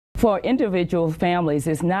For individual families,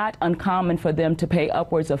 it's not uncommon for them to pay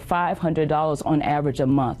upwards of $500 on average a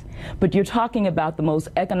month. But you're talking about the most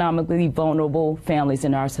economically vulnerable families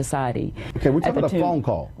in our society. Okay, we're talking about a phone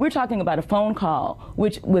call. We're talking about a phone call,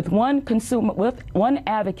 which with one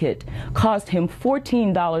advocate cost him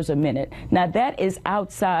 $14 a minute. Now that is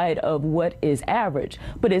outside of what is average,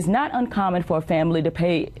 but it's not uncommon for a family to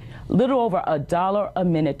pay little over $1 a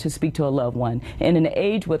minute to speak to a loved one. And in an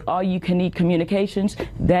age with all-you-can-eat communications,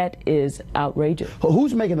 that is outrageous.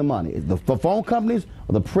 Who's making the money? The phone companies,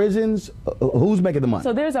 or the prisons? Who's making the money?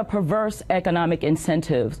 So there's a perverse economic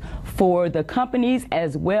incentives for the companies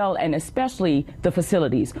as well, and especially the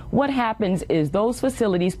facilities. What happens is those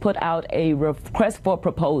facilities put out a request for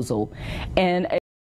proposal, and